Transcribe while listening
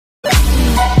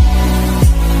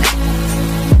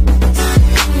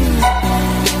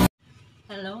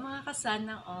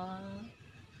Sana all.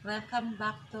 Welcome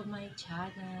back to my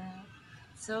channel.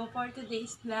 So, for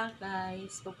today's vlog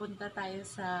guys, pupunta tayo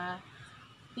sa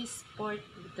fishport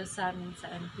dito sa amin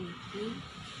sa Antique.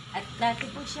 At dati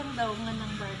po siyang daungan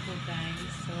ng barko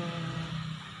guys. So,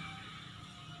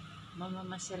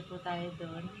 mamamasyal po tayo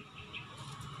doon.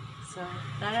 So,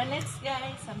 tara let's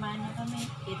guys, samahan niyo kami.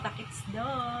 Kita-kits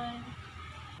doon.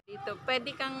 Dito,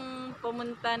 pwede kang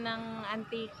pumunta ng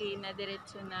Antique na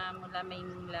diretsyo na mula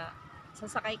Maynila.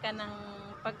 Sasakay ka ng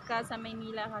pagka sa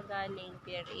Maynila ka galing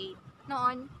Pier 8.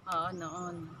 Noon? Oo,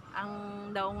 noon. Ang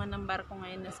daungan ng barko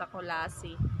ngayon nasa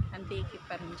Colasi. Antique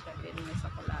pa rin siya, pero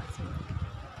nasa Colasi.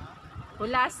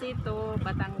 Colasi to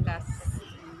Batangas.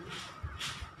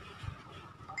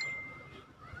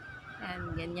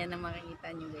 Yan, ganyan ang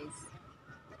makikita nyo guys.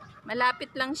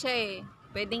 Malapit lang siya eh.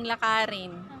 Pwedeng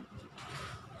lakarin.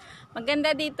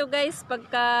 Maganda dito guys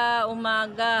pagka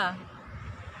umaga.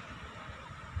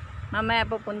 Mamaya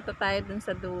pupunta tayo dun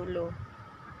sa dulo.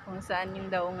 Kung saan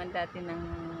yung daungan dati ng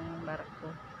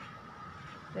barko.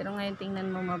 Pero ngayon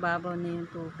tingnan mo mababaw na yung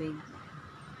tubig.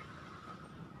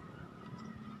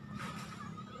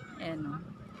 Ayan o.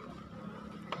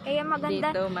 Kaya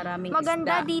maganda Dito maraming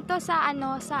maganda isda. dito sa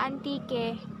sa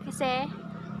Antique kasi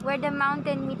where the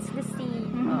mountain meets the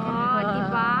sea. Oh, di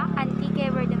ba?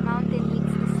 Antique where the mountain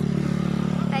meets the sea.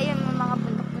 Tayo may mga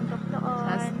puntok-puntok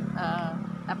doon.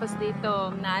 Tapos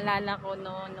dito, naalala ko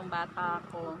nung bata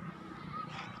ako,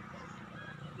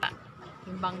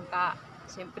 yung bangka,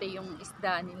 siyempre yung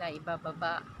isda nila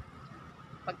ibababa.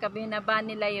 Pagka binaba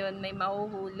nila yun, may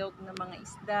mahuhulog na mga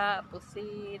isda,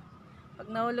 pusit.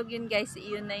 Pag nahulog yun guys,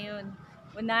 iyon na yun.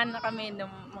 Unahan na kami,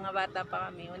 nung mga bata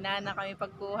pa kami, unahan na kami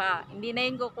pagkuha. Hindi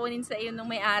na yun kukunin sa iyo nung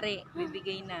may-ari,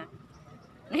 bibigay na.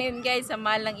 Ngayon guys, sa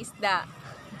mahal ng isda.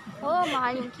 Oh,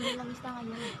 mahal yung kilo ng isda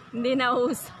ngayon. Hindi na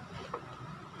uso.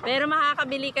 Pero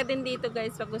makakabili ka din dito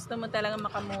guys. Pag gusto mo talaga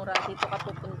makamura, dito ka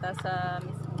pupunta sa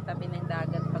mismong tabi ng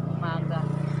dagat pag umaga.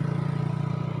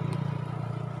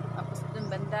 Tapos dun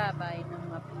banda, bahay ng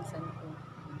mga pinsan ko.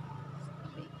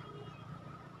 Okay.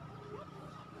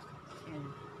 Ayan.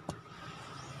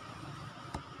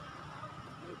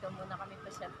 Dito muna kami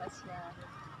pasyal-pasyal.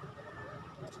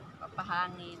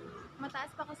 Papahangin. Mataas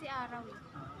pa kasi araw eh.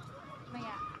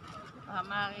 Maya.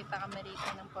 Makakita kami rito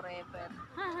ng forever.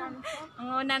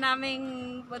 Ang una naming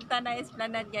punta na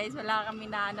Esplanade guys, wala kami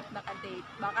nahanap na ka-date.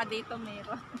 Baka dito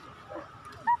meron.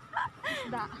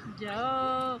 Isda.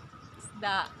 Joke!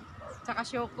 Isda. Tsaka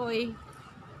syokoy.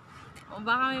 O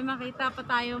baka may makita pa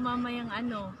tayo mamayang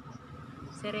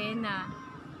Serena.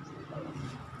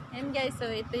 And guys,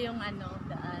 so ito yung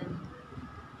daan.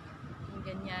 Yung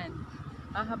ganyan.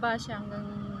 Haba siya hanggang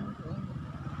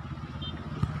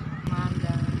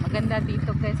umaga. Maganda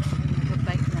dito guys,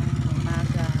 mag-bike ng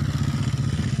umaga.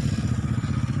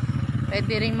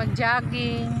 Pwede rin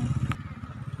mag-jogging.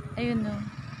 Ayun o.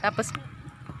 Tapos,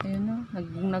 ayun o,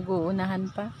 nag-uunahan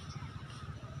pa.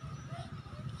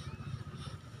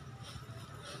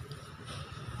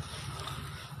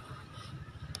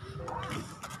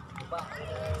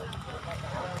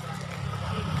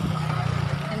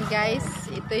 And guys,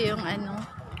 ito yung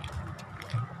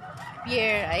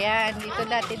pier. Ayan, dito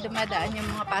dati dumadaan yung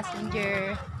mga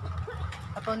passenger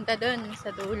papunta dun sa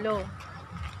dulo.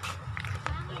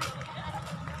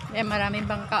 Ayan, maraming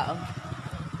bangka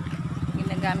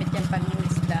ginagamit yan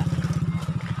pangingisda.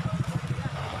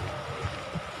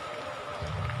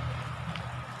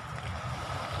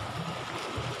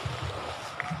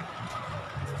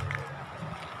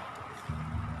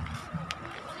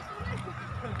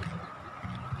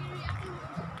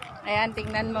 Ayan,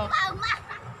 tingnan mo.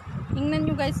 Tingnan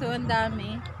nyo guys, ang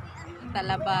dami.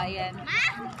 Talaba yan.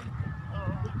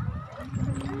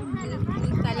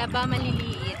 Talaba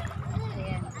maliliit.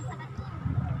 Ayan.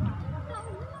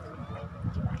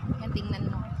 Ayan, tingnan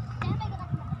mo.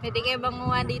 Pwede kayo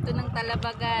banguha dito ng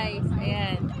talaba guys.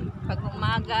 Ayan. Pag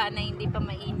umaga na hindi pa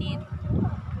mainit.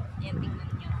 Ayan,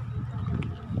 tingnan nyo.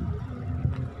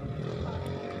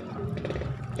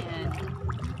 Ayan.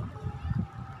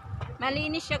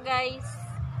 Malinis siya guys.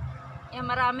 Yan,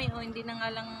 marami hindi na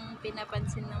nga lang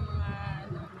pinapansin ng mga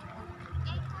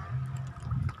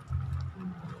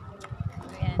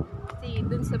Ayan. See,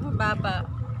 dun sa mababa.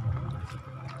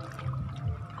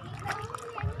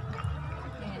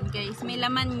 Ayan guys, may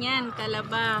laman yan,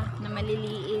 talaba na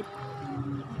maliliit.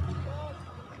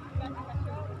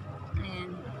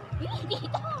 Ayan.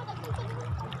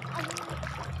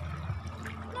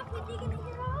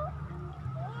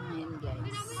 Ayan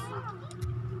guys.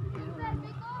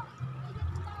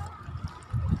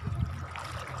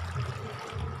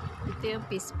 Ito yung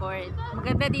fishport.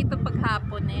 Maganda dito pag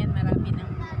hapon na yan. Marami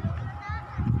ng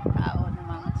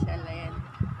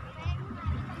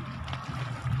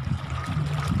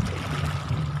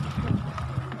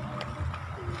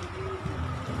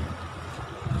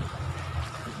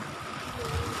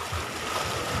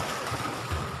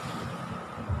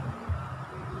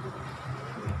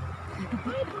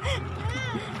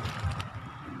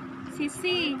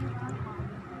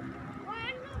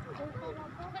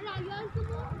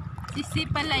Sisi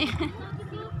pala yan.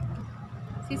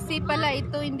 Sisi pala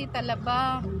ito, hindi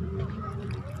talaba.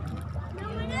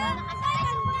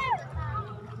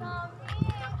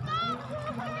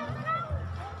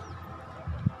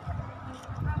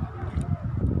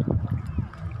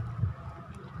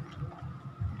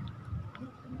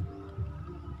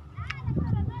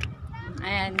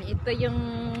 Ayan, ito yung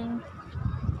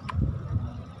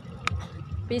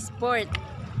fishport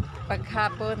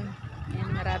paghapon. Ayan,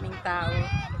 maraming tao.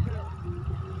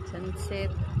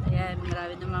 Sunset. Ayan,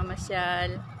 marami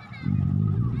namamasyal.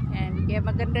 Ayan, kaya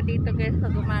maganda dito guys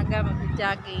pag umaga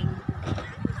mag-jogging.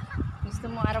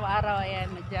 Gusto mo araw-araw, ayan,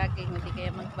 mag-jogging, hindi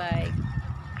kaya mag-bike.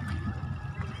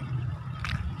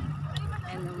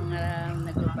 Ayan, yung mga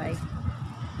nag-bike.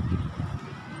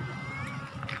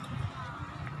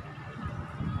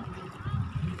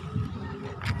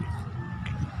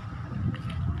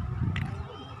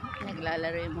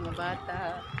 Naglalaro yung mga bata.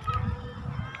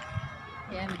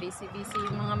 Ayan, busy-busy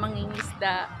yung mga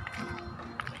mangingisda.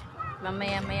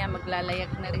 Mamaya-maya maglalayag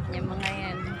na rin yung mga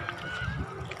yan.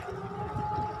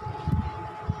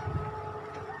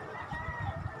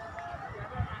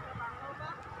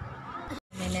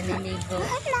 May naliligo.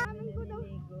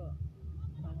 Naliligo.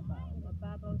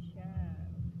 Mababaw siya.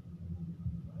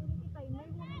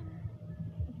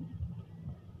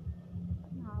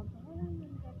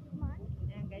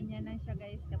 Ayan, ganyan lang siya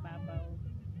guys, kababaw.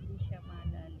 Hindi siya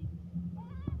malalim.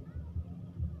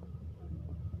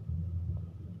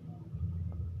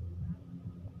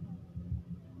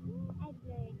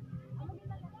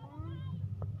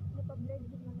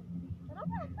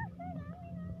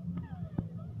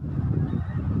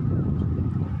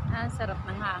 Sarap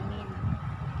ng hangin.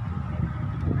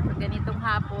 Pag ganitong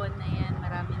hapon, ayan,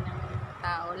 marami ng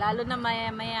tao. Lalo na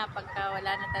maya-maya pagka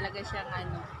wala na talaga siyang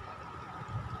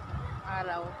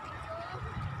araw.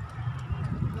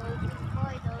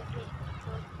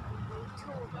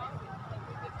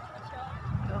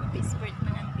 Ito ang fishport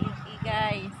ng Antique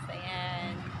guys.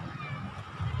 Ayan.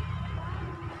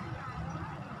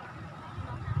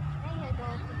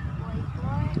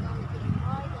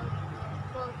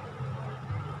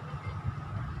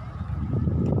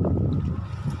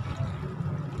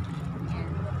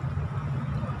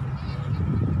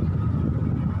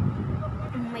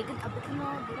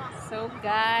 So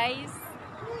guys,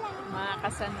 mga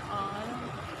kasanoon,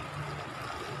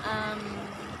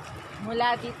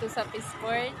 mula dito sa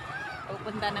fishport,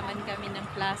 pupunta naman kami ng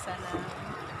plaza ng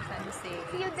San Jose.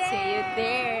 See you there! See you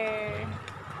there!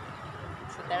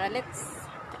 So tara, let's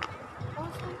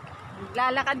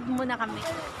lalakad muna kami.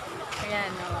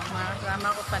 Ayan, mga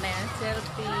kasama ko pa na yan,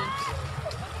 selfie.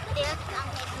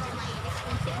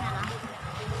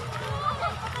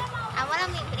 Wala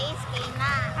may brace kay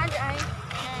na. Ay.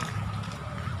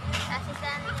 Kasi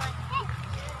saan yun?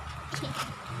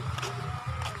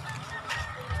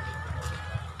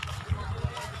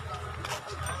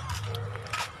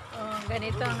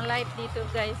 Ganito ang life dito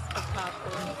guys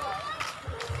paghapon.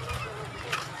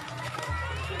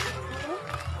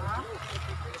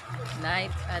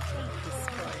 Life at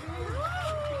fishport.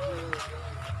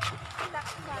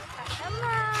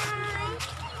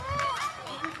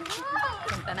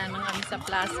 Punta na naman kami sa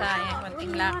plaza. Ayan,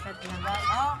 konting lakad na.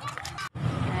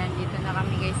 Ayan, dito na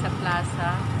kami guys sa plaza.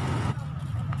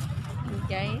 Ayan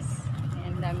guys.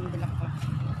 Ayan, daming bulaklak.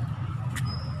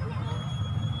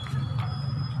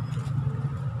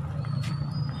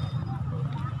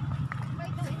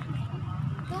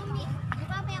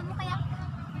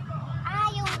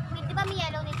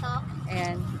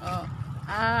 Ayan,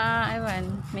 ewan,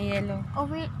 may yellow.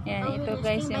 Ayan, ito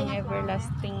guys yung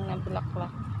everlasting na bulaklak.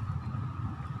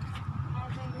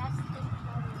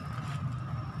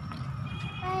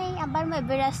 Ay, abar mo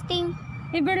everlasting.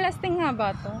 Everlasting nga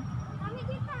ba to? Kami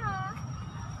dito ha.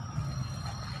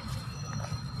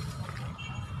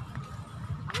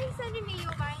 Ay, saan ni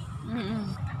Mio kay?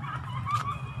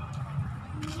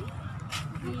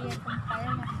 Iya, tayo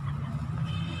na.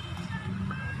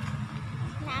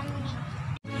 Nami.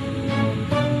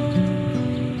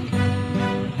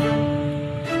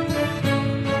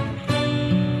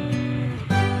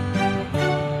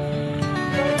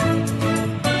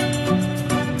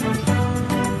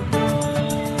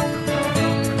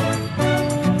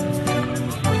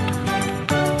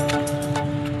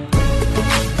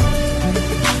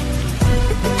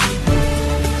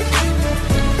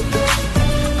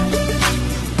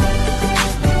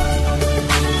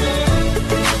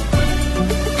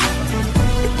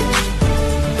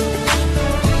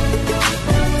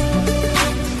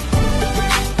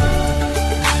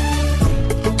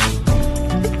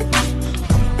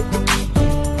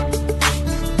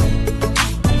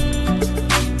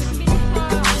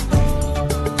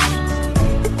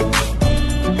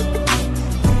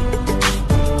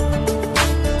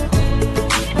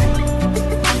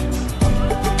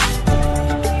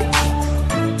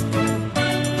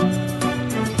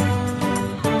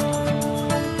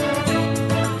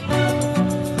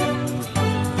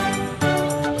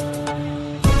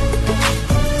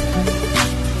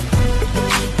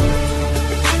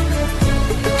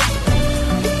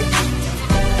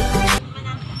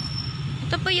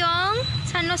 yung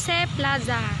San Jose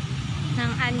Plaza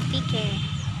ng Antique.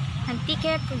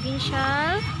 Antique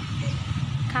Provincial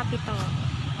Capital.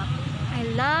 I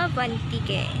love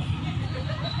Antique.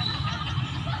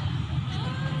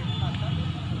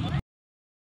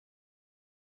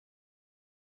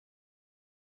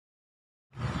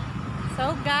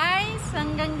 So guys,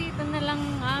 hanggang dito na lang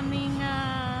aming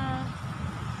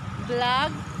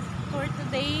vlog for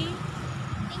today.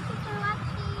 Thank you for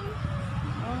watching.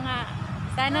 Oo nga.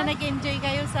 Sana nag-enjoy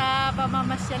kayo sa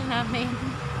pamamasyal namin.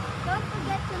 Don't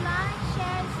forget to like,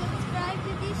 share, subscribe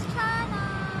to this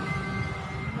channel.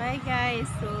 Bye guys.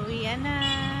 So, yan na.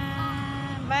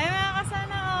 Bye mga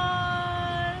kasana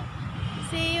all.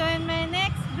 See you in my next